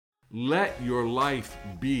Let your life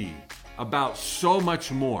be about so much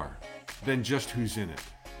more than just who's in it.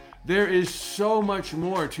 There is so much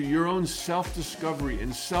more to your own self-discovery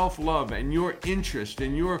and self-love and your interest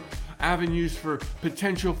and your avenues for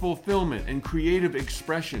potential fulfillment and creative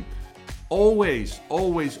expression. Always,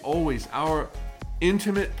 always, always, our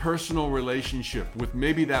intimate personal relationship with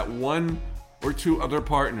maybe that one or two other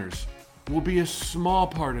partners will be a small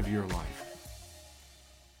part of your life.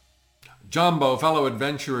 Jumbo, fellow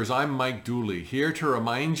adventurers, I'm Mike Dooley, here to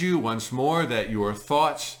remind you once more that your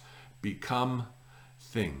thoughts become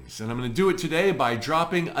things. And I'm going to do it today by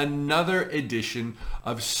dropping another edition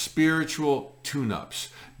of Spiritual Tune-Ups.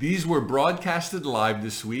 These were broadcasted live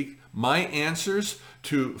this week, my answers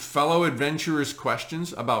to fellow adventurers'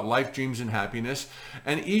 questions about life, dreams, and happiness,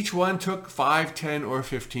 and each one took 5, 10, or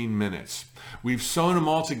 15 minutes. We've sewn them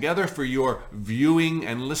all together for your viewing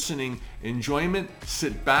and listening enjoyment.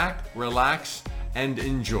 Sit back, relax, and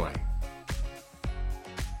enjoy.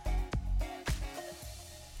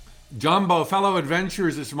 Jumbo, fellow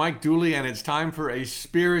adventurers, it's Mike Dooley, and it's time for a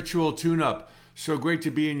spiritual tune-up. So great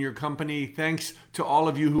to be in your company. Thanks to all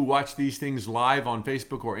of you who watch these things live on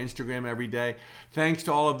Facebook or Instagram every day. Thanks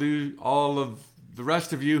to all of the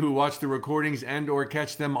rest of you who watch the recordings and or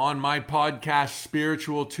catch them on my podcast,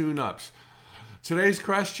 Spiritual Tune-Ups. Today's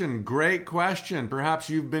question, great question. Perhaps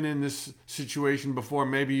you've been in this situation before.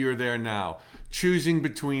 Maybe you're there now. Choosing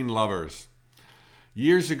between lovers.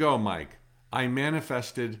 Years ago, Mike, I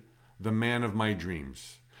manifested the man of my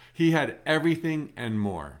dreams. He had everything and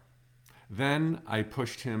more. Then I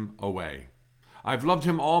pushed him away. I've loved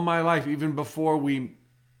him all my life, even before we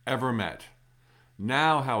ever met.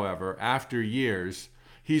 Now, however, after years,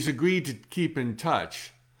 he's agreed to keep in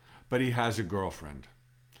touch, but he has a girlfriend.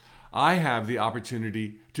 I have the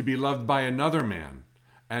opportunity to be loved by another man,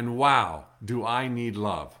 and wow, do I need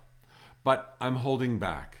love. But I'm holding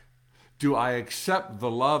back. Do I accept the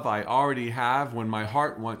love I already have when my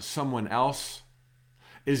heart wants someone else?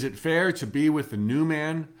 Is it fair to be with the new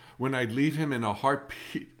man when I'd leave him in a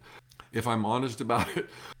heartbeat, if I'm honest about it?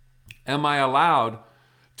 Am I allowed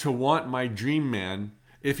to want my dream man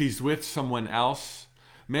if he's with someone else?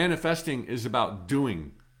 Manifesting is about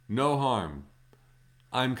doing, no harm.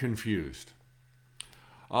 I'm confused.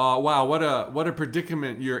 Wow, what a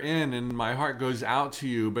predicament you're in, and my heart goes out to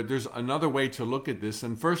you, but there's another way to look at this.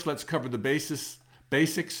 And first, let's cover the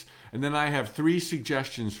basics, and then I have 3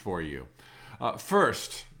 suggestions for you.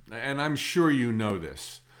 First, and I'm sure you know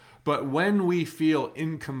this, but when we feel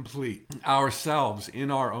incomplete ourselves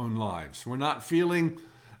in our own lives, we're not feeling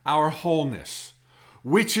our wholeness,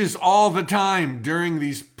 which is all the time during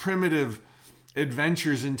these primitive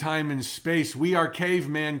adventures in time and space. We are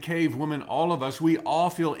caveman, cavewoman, all of us. We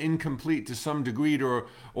all feel incomplete to some degree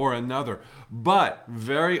or another. But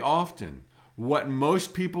very often, what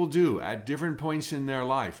most people do at different points in their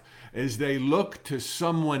life is they look to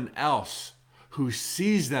someone else who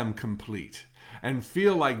sees them complete and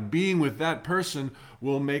feel like being with that person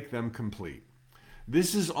will make them complete.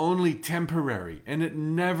 This is only temporary, and it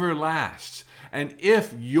never lasts. And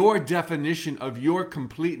if your definition of your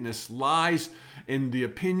completeness lies in the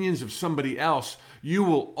opinions of somebody else, you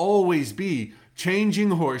will always be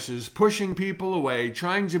changing horses, pushing people away,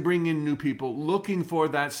 trying to bring in new people, looking for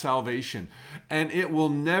that salvation. And it will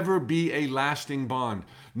never be a lasting bond.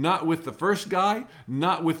 Not with the first guy,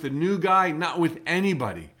 not with the new guy, not with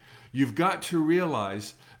anybody. You've got to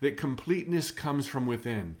realize that completeness comes from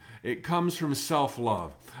within. It comes from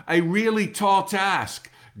self-love. A really tall task,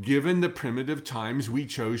 given the primitive times we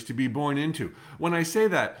chose to be born into. When I say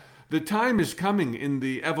that, the time is coming in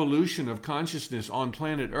the evolution of consciousness on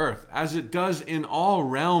planet Earth, as it does in all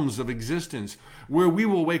realms of existence, where we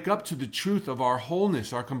will wake up to the truth of our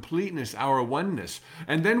wholeness, our completeness, our oneness,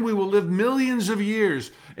 and then we will live millions of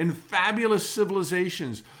years in fabulous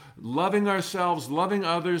civilizations, loving ourselves, loving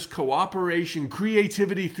others, cooperation,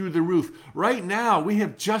 creativity through the roof. Right now, we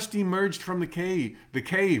have just emerged from the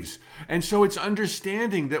caves. And so it's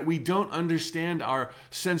understanding that we don't understand our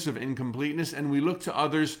sense of incompleteness, and we look to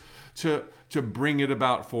others to bring it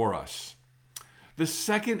about for us. The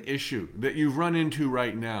second issue that you've run into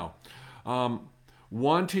right now,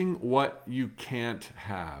 wanting what you can't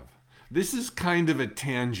have. This is kind of a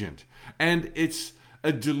tangent, and it's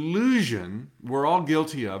a delusion. We're all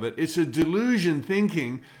guilty of it. It's a delusion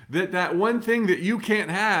thinking that that one thing that you can't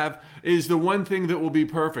have is the one thing that will be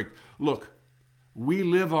perfect. Look, we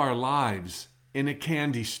live our lives in a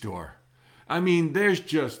candy store. I mean, there's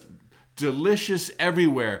just delicious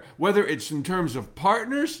everywhere, whether it's in terms of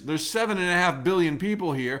partners, there's 7.5 billion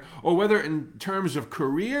people here, or whether in terms of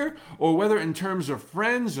career, or whether in terms of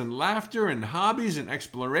friends and laughter and hobbies and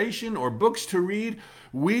exploration or books to read.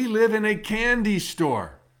 We live in a candy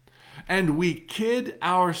store. And we kid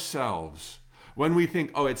ourselves when we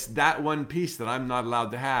think, oh, it's that one piece that I'm not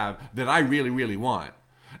allowed to have that I really, really want.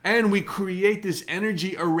 And we create this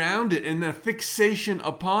energy around it and a fixation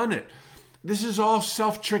upon it. This is all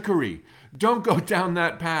self-trickery. Don't go down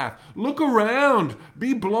that path. Look around.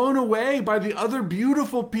 Be blown away by the other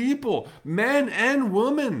beautiful people, men and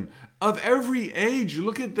women of every age.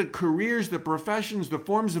 Look at the careers, the professions, the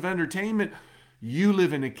forms of entertainment. You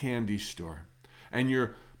live in a candy store, and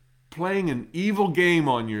you're playing an evil game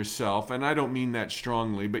on yourself, and I don't mean that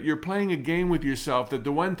strongly, but you're playing a game with yourself that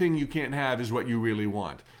the one thing you can't have is what you really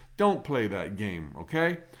want. Don't play that game,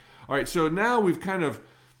 okay? All right, so now we've kind of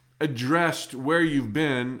addressed where you've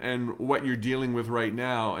been and what you're dealing with right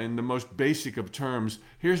now in the most basic of terms.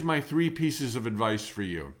 Here's my 3 pieces of advice for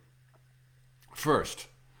you. First,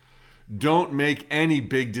 don't make any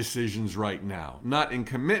big decisions right now. Not in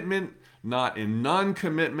commitment, not in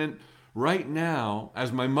non-commitment. Right now,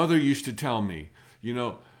 as my mother used to tell me,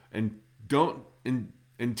 until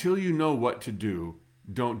you know what to do,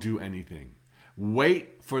 don't do anything.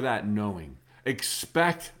 Wait for that knowing.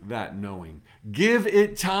 Expect that knowing. Give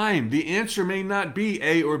it time. The answer may not be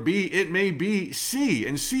A or B. It may be C,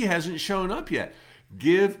 and C hasn't shown up yet.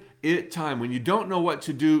 Give it time. When you don't know what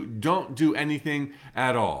to do, don't do anything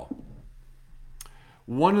at all.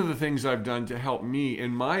 One of the things I've done to help me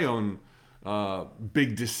in my own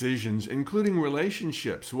big decisions, including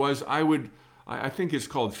relationships, was I think it's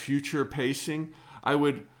called future pacing. I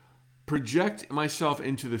would project myself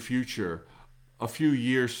into the future a few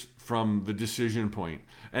years from the decision point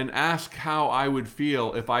and ask how I would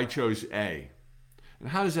feel if I chose A. And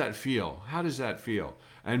how does that feel? How does that feel?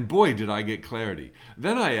 And boy, did I get clarity.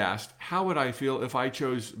 Then I asked, how would I feel if I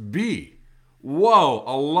chose B? Whoa,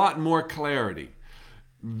 a lot more clarity.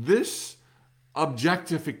 This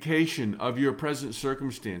objectification of your present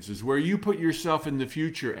circumstances, where you put yourself in the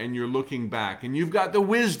future and you're looking back, and you've got the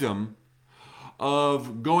wisdom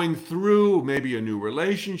of going through maybe a new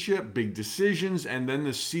relationship, big decisions, and then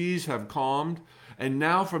the seas have calmed. And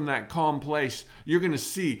now from that calm place, you're going to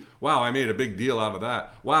see, wow, I made a big deal out of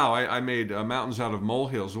that. Wow, I made mountains out of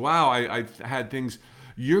molehills. Wow, I had things.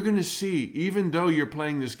 You're going to see, even though you're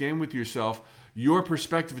playing this game with yourself, your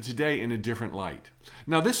perspective of today in a different light.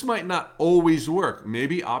 Now, this might not always work.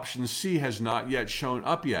 Maybe option C has not yet shown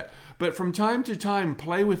up yet. But from time to time,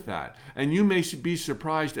 play with that. And you may be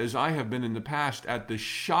surprised, as I have been in the past, at the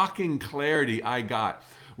shocking clarity I got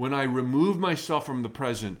when I removed myself from the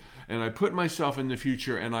present and I put myself in the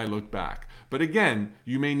future and I look back. But again,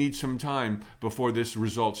 you may need some time before this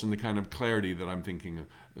results in the kind of clarity that I'm thinking of,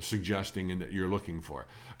 suggesting, and that you're looking for.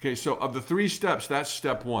 Okay, so of the 3 steps, that's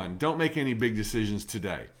step 1. Don't make any big decisions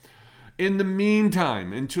today. In the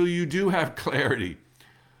meantime, until you do have clarity,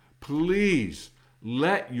 please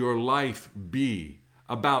let your life be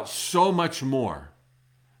about so much more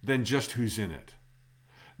than just who's in it.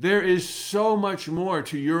 There is so much more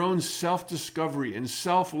to your own self-discovery and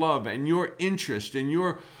self-love and your interest and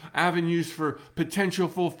your avenues for potential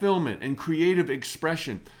fulfillment and creative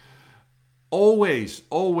expression. Always,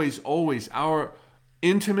 always, always, our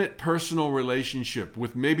intimate personal relationship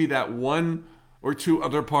with maybe that 1 or 2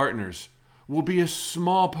 other partners will be a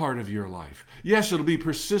small part of your life. Yes, it'll be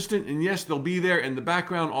persistent, and yes, they'll be there in the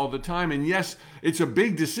background all the time, and yes, it's a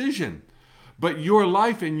big decision. But your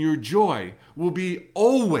life and your joy will be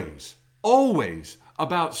always, always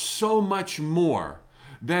about so much more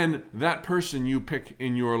than that person you pick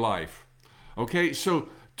in your life. Okay, so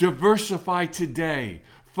diversify today.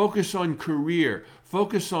 Focus on career.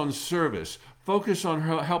 Focus on service. Focus on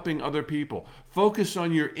helping other people. Focus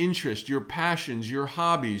on your interest, your passions, your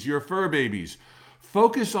hobbies, your fur babies.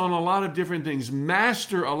 Focus on a lot of different things.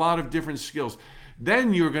 Master a lot of different skills.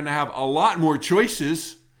 Then you're going to have a lot more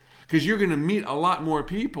choices, because you're going to meet a lot more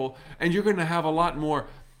people, and you're going to have a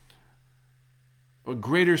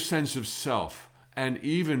greater sense of self, and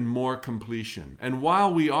even more completion. And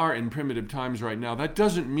while we are in primitive times right now, that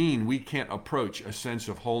doesn't mean we can't approach a sense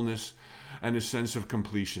of wholeness and a sense of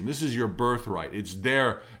completion. This is your birthright. It's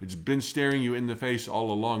there. It's been staring you in the face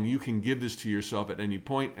all along. You can give this to yourself at any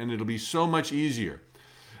point, and it'll be so much easier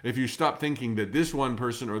if you stop thinking that this one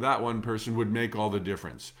person or that one person would make all the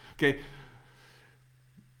difference. Okay?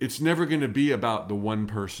 It's never going to be about the one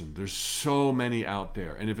person. There's so many out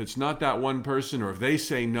there. And if it's not that one person, or if they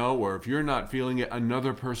say no, or if you're not feeling it,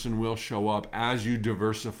 another person will show up as you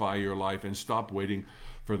diversify your life and stop waiting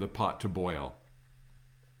for the pot to boil.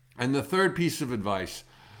 And the third piece of advice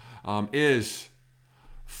is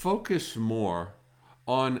focus more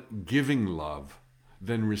on giving love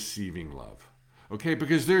than receiving love. Okay?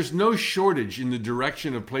 Because there's no shortage in the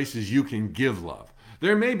direction of places you can give love.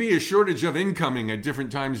 There may be a shortage of incoming at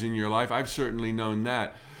different times in your life. I've certainly known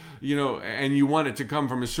that. And you want it to come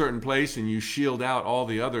from a certain place and you shield out all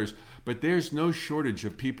the others. But there's no shortage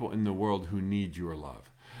of people in the world who need your love.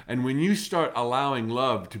 And when you start allowing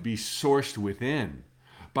love to be sourced within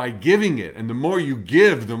by giving it, and the more you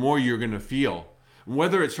give, the more you're going to feel.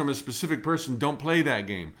 Whether it's from a specific person, don't play that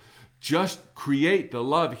game. Just create the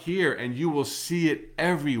love here and you will see it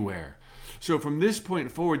everywhere. So from this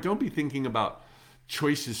point forward, don't be thinking about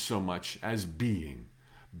choices so much as being.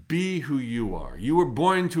 Be who you are. You were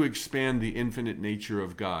born to expand the infinite nature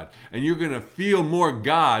of God. And you're going to feel more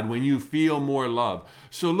God when you feel more love.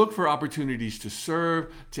 So look for opportunities to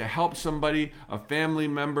serve, to help somebody, a family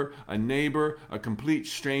member, a neighbor, a complete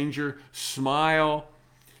stranger. Smile.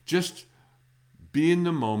 Just be in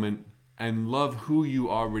the moment and love who you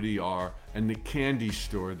already are and the candy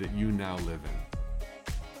store that you now live in.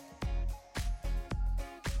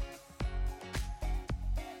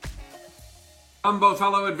 Hello,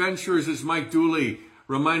 fellow adventurers. It's Mike Dooley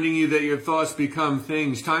reminding you that your thoughts become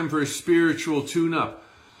things. Time for a spiritual tune-up.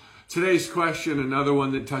 Today's question, another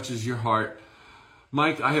one that touches your heart.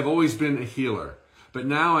 Mike, I have always been a healer, but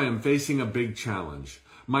now I am facing a big challenge.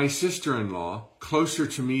 My sister-in-law, closer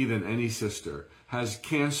to me than any sister, has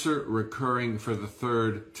cancer recurring for the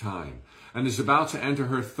third time and is about to enter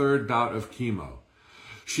her third bout of chemo.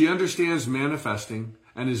 She understands manifesting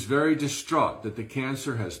and is very distraught that the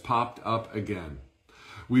cancer has popped up again.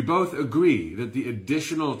 We both agree that the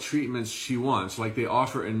additional treatments she wants, like they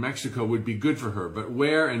offer in Mexico, would be good for her, but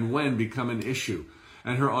where and when become an issue,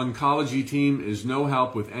 and her oncology team is no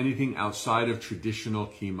help with anything outside of traditional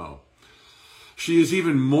chemo. She is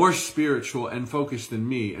even more spiritual and focused than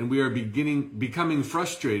me, and we are becoming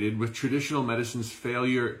frustrated with traditional medicine's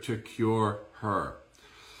failure to cure her.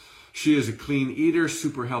 She is a clean eater,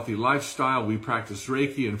 super healthy lifestyle. We practice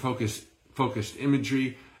Reiki and focused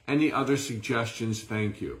imagery. Any other suggestions?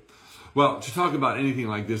 Thank you. Well, to talk about anything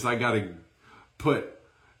like this, I got to put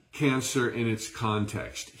cancer in its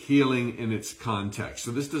context, healing in its context.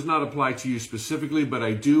 So this does not apply to you specifically, but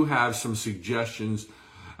I do have some suggestions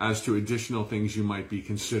as to additional things you might be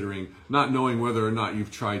considering, not knowing whether or not you've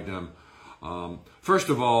tried them. First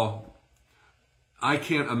of all, I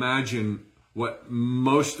can't imagine what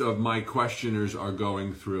most of my questioners are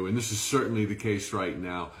going through, and this is certainly the case right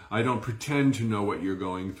now. I don't pretend to know what you're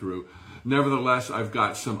going through. Nevertheless, I've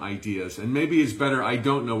got some ideas, and maybe it's better I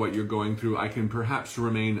don't know what you're going through. I can perhaps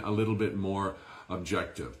remain a little bit more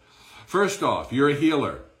objective. First off, you're a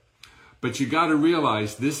healer, but you got to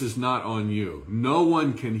realize this is not on you. No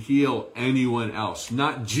one can heal anyone else.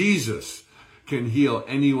 Not Jesus can heal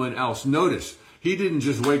anyone else. Notice, he didn't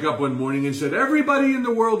just wake up one morning and said, everybody in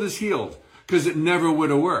the world is healed, because it never would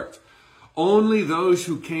have worked. Only those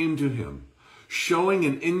who came to him, showing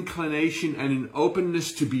an inclination and an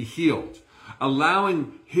openness to be healed,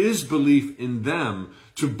 allowing his belief in them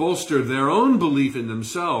to bolster their own belief in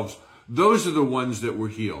themselves, those are the ones that were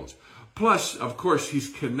healed. Plus, of course, he's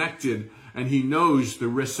connected and he knows the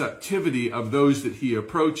receptivity of those that he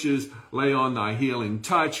approaches. Lay on thy healing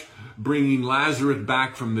touch, bringing Lazarus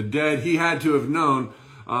back from the dead. He had to have known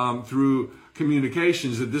through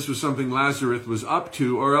communications that this was something Lazarus was up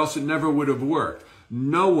to, or else it never would have worked.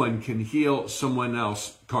 No one can heal someone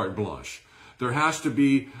else carte blanche. There has to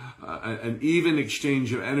be an even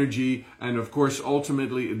exchange of energy, and of course,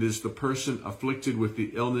 ultimately, it is the person afflicted with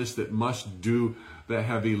the illness that must do the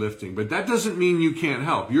heavy lifting. But that doesn't mean you can't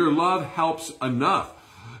help. Your love helps enough,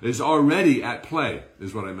 is already at play,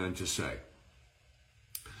 is what I meant to say.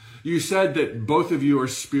 You said that both of you are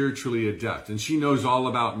spiritually adept, and she knows all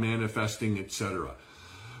about manifesting, etc.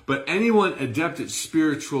 But anyone adept at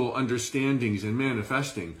spiritual understandings and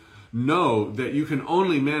manifesting know that you can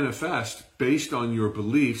only manifest based on your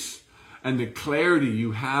beliefs and the clarity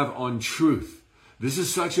you have on truth. This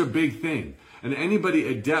is such a big thing. And anybody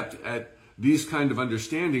adept at these kind of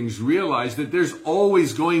understandings realize that there's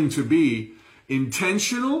always going to be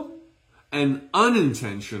intentional and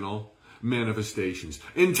unintentional manifestations.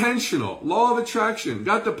 Intentional, law of attraction,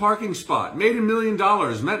 got the parking spot, made $1 million,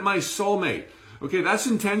 met my soulmate. Okay, that's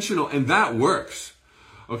intentional and that works.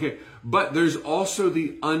 Okay, but there's also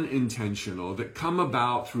the unintentional that come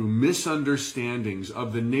about through misunderstandings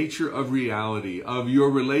of the nature of reality, of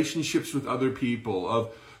your relationships with other people,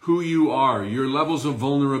 of who you are, your levels of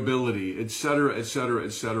vulnerability, etc., etc.,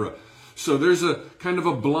 etc. So there's a kind of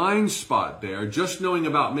a blind spot there. Just knowing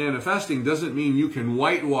about manifesting doesn't mean you can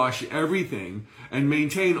whitewash everything and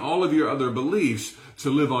maintain all of your other beliefs to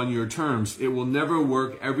live on your terms. It will never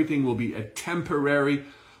work. Everything will be a temporary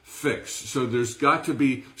fix. So there's got to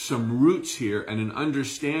be some roots here and an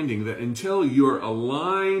understanding that until you're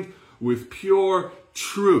aligned with pure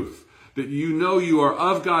truth, that you know you are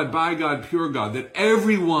of God, by God, pure God, that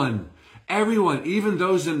everyone, even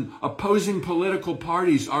those in opposing political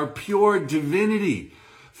parties, are pure divinity.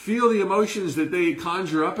 Feel the emotions that they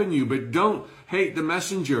conjure up in you, but don't hate the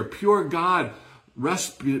messenger. Pure God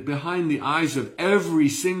rests behind the eyes of every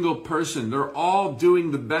single person. They're all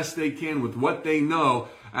doing the best they can with what they know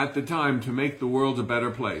at the time to make the world a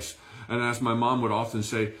better place. And as my mom would often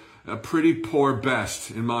say, a pretty poor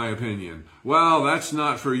best, in my opinion. Well, that's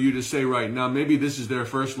not for you to say right now. Maybe this is their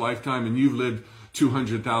first lifetime and you've lived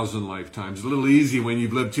 200,000 lifetimes. A little easy when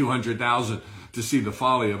you've lived 200,000 to see the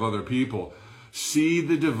folly of other people. See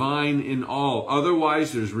the divine in all.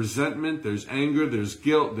 Otherwise, there's resentment, there's anger, there's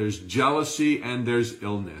guilt, there's jealousy, and there's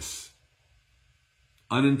illness.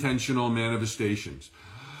 Unintentional manifestations.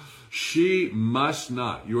 She must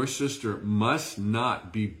not, your sister must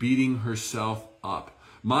not be beating herself up.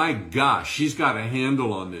 My gosh, she's got a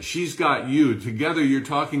handle on this. She's got you. Together you're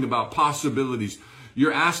talking about possibilities.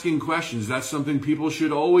 You're asking questions. That's something people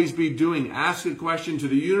should always be doing. Ask a question to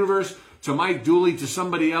the universe, to Mike Dooley, to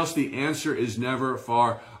somebody else. The answer is never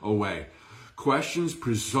far away. Questions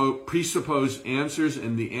presuppose answers,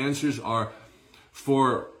 and the answers are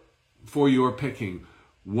for your picking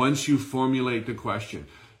once you formulate the question.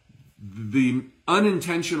 The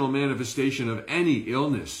unintentional manifestation of any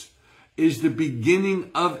illness is the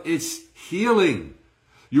beginning of its healing.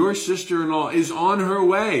 Your sister-in-law is on her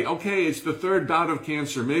way. Okay, it's the third bout of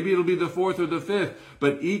cancer. Maybe it'll be the fourth or the fifth.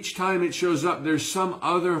 But each time it shows up, there's some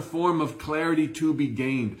other form of clarity to be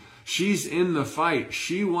gained. She's in the fight.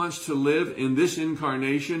 She wants to live in this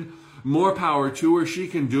incarnation. More power to her. She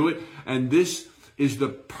can do it. And this is the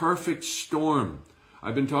perfect storm.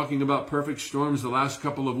 I've been talking about perfect storms the last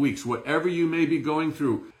couple of weeks. Whatever you may be going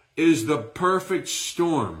through is the perfect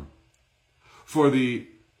storm for the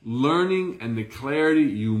learning and the clarity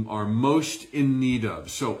you are most in need of.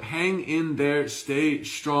 So hang in there, stay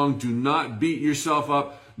strong, do not beat yourself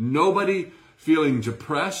up. Nobody feeling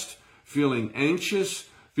depressed, feeling anxious,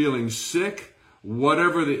 feeling sick,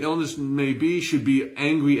 whatever the illness may be, should be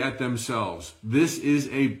angry at themselves. This is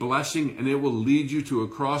a blessing, and it will lead you to a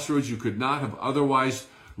crossroads you could not have otherwise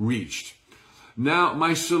reached. Now,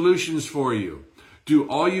 my solutions for you. Do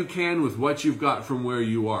all you can with what you've got from where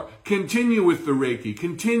you are. Continue with the Reiki.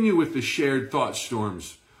 Continue with the shared thought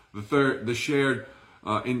storms. The shared,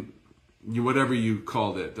 whatever you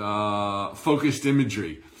called it, focused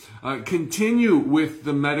imagery. Continue with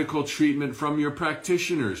the medical treatment from your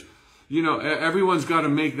practitioners. You know, everyone's got to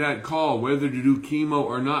make that call, whether to do chemo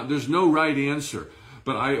or not. There's no right answer.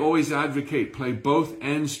 But I always advocate play both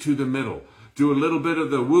ends to the middle. Do a little bit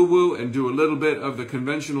of the woo-woo and do a little bit of the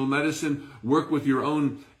conventional medicine. Work with your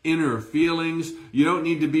own inner feelings. You don't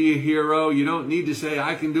need to be a hero. You don't need to say,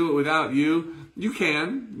 I can do it without you. You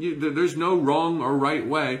can. There's no wrong or right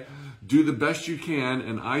way. Do the best you can,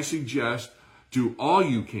 and I suggest do all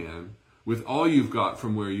you can with all you've got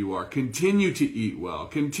from where you are. Continue to eat well.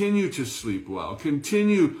 Continue to sleep well.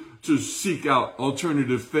 Continue to seek out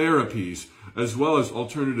alternative therapies as well as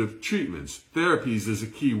alternative treatments. Therapies is a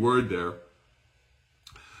key word there.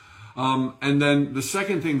 And then the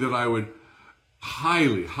second thing that I would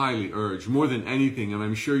highly, highly urge, more than anything, and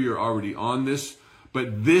I'm sure you're already on this,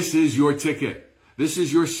 but this is your ticket. This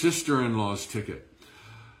is your sister-in-law's ticket.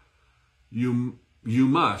 We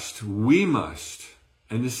must,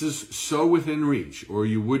 and this is so within reach, or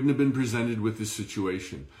you wouldn't have been presented with this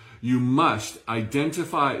situation. You must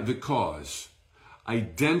identify the cause.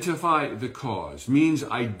 Identify the cause means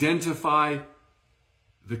identify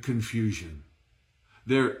the confusion.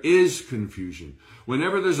 There is confusion.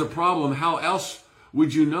 Whenever there's a problem, how else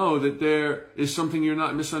would you know that there is something you're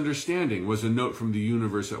not misunderstanding? Was a note from the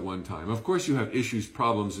universe at one time. Of course you have issues,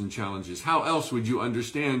 problems, and challenges. How else would you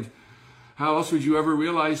understand? How else would you ever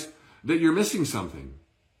realize that you're missing something?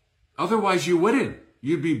 Otherwise you wouldn't.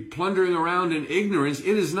 You'd be plundering around in ignorance.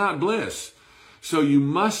 It is not bliss. So you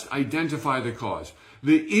must identify the cause.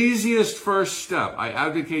 The easiest first step, I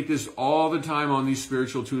advocate this all the time on these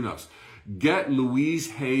spiritual tune-ups. Get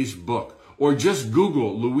Louise Hay's book, or just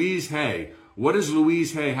Google Louise Hay. What does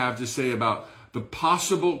Louise Hay have to say about the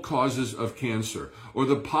possible causes of cancer, or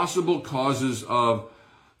the possible causes of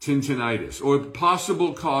tendinitis, or the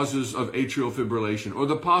possible causes of atrial fibrillation, or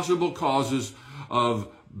the possible causes of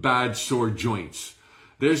bad sore joints?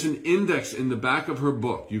 There's an index in the back of her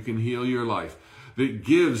book, You Can Heal Your Life, that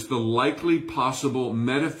gives the likely possible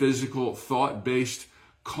metaphysical, thought-based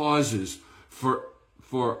causes for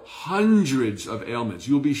hundreds of ailments.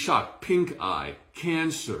 You'll be shocked. Pink eye,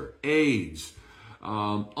 cancer, AIDS,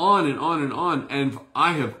 on and on and on. And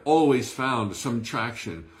I have always found some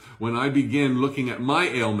traction when I begin looking at my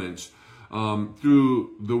ailments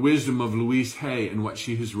through the wisdom of Louise Hay and what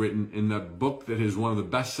she has written in the book that is one of the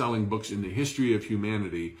best-selling books in the history of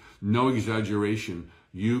humanity, no exaggeration,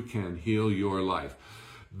 You Can Heal Your Life.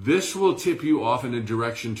 This will tip you off in a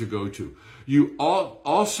direction to go to. You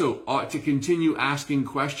also ought to continue asking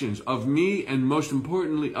questions of me and most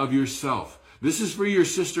importantly of yourself. This is for your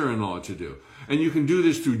sister-in-law to do. And you can do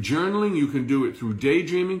this through journaling, you can do it through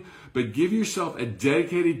daydreaming, but give yourself a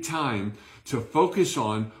dedicated time to focus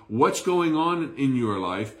on what's going on in your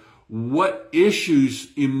life, what issues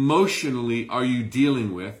emotionally are you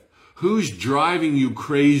dealing with, who's driving you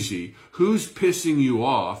crazy, who's pissing you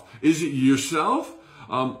off, is it yourself?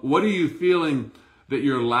 What are you feeling that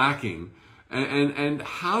you're lacking? And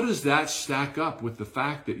how does that stack up with the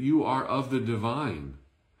fact that you are of the divine?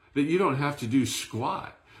 That you don't have to do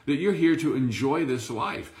squat, that you're here to enjoy this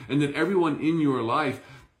life, and that everyone in your life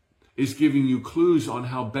is giving you clues on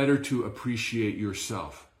how better to appreciate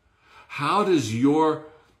yourself. How does your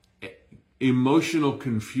emotional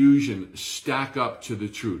confusion stack up to the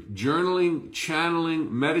truth? Journaling,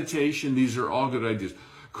 channeling, meditation, these are all good ideas.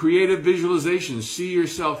 Creative visualization, see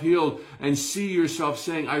yourself healed and see yourself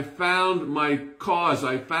saying, I found my cause,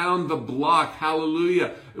 I found the block,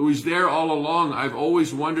 hallelujah. It was there all along. I've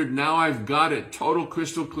always wondered, now I've got it. Total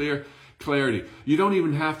crystal clear clarity. You don't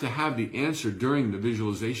even have to have the answer during the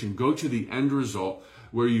visualization. Go to the end result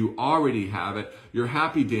where you already have it. You're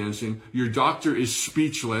happy dancing. Your doctor is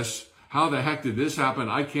speechless. How the heck did this happen?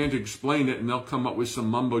 I can't explain it. And they'll come up with some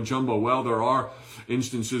mumbo jumbo. Well, there are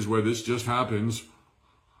instances where this just happens.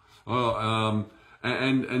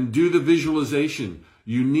 And do the visualization.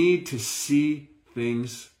 You need to see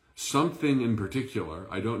things, something in particular.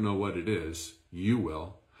 I don't know what it is. You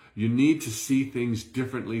will. You need to see things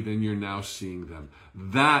differently than you're now seeing them.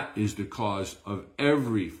 That is the cause of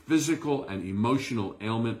every physical and emotional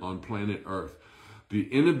ailment on planet Earth.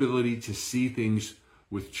 The inability to see things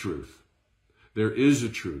with truth. There is a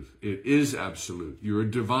truth. It is absolute. You're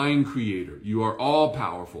a divine creator. You are all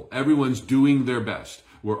powerful. Everyone's doing their best.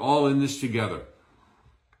 We're all in this together.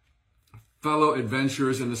 Fellow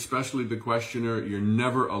adventurers, and especially the questioner, you're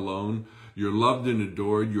never alone. You're loved and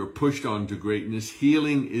adored. You're pushed on to greatness.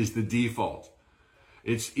 Healing is the default.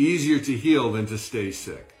 It's easier to heal than to stay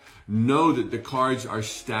sick. Know that the cards are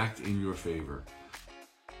stacked in your favor.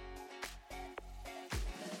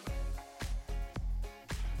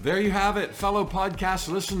 There you have it, fellow podcast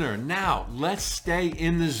listener. Now, let's stay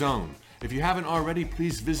in the zone. If you haven't already,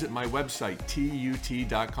 please visit my website,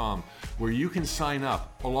 tut.com, where you can sign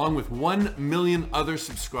up, along with 1 million other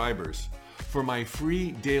subscribers, for my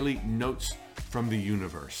free daily notes from the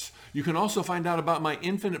universe. You can also find out about my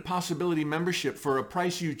Infinite Possibility membership for a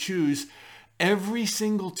price you choose. Every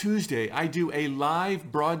single Tuesday, I do a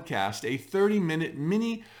live broadcast, a 30-minute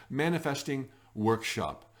mini manifesting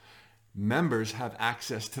workshop. Members have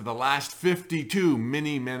access to the last 52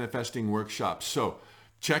 mini manifesting workshops. So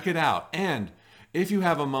check it out. And if you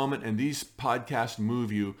have a moment and these podcasts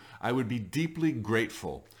move you, I would be deeply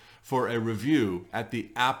grateful for a review at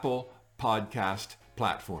the Apple Podcast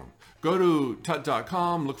platform. Go to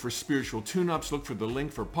tut.com, look for spiritual tune-ups, look for the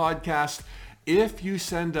link for podcasts. If you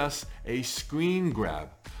send us a screen grab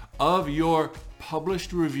of your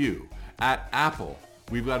published review at Apple,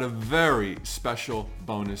 we've got a very special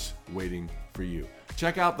bonus waiting for you.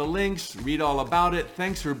 Check out the links, read all about it.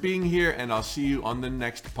 Thanks for being here, and I'll see you on the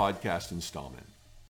next podcast installment.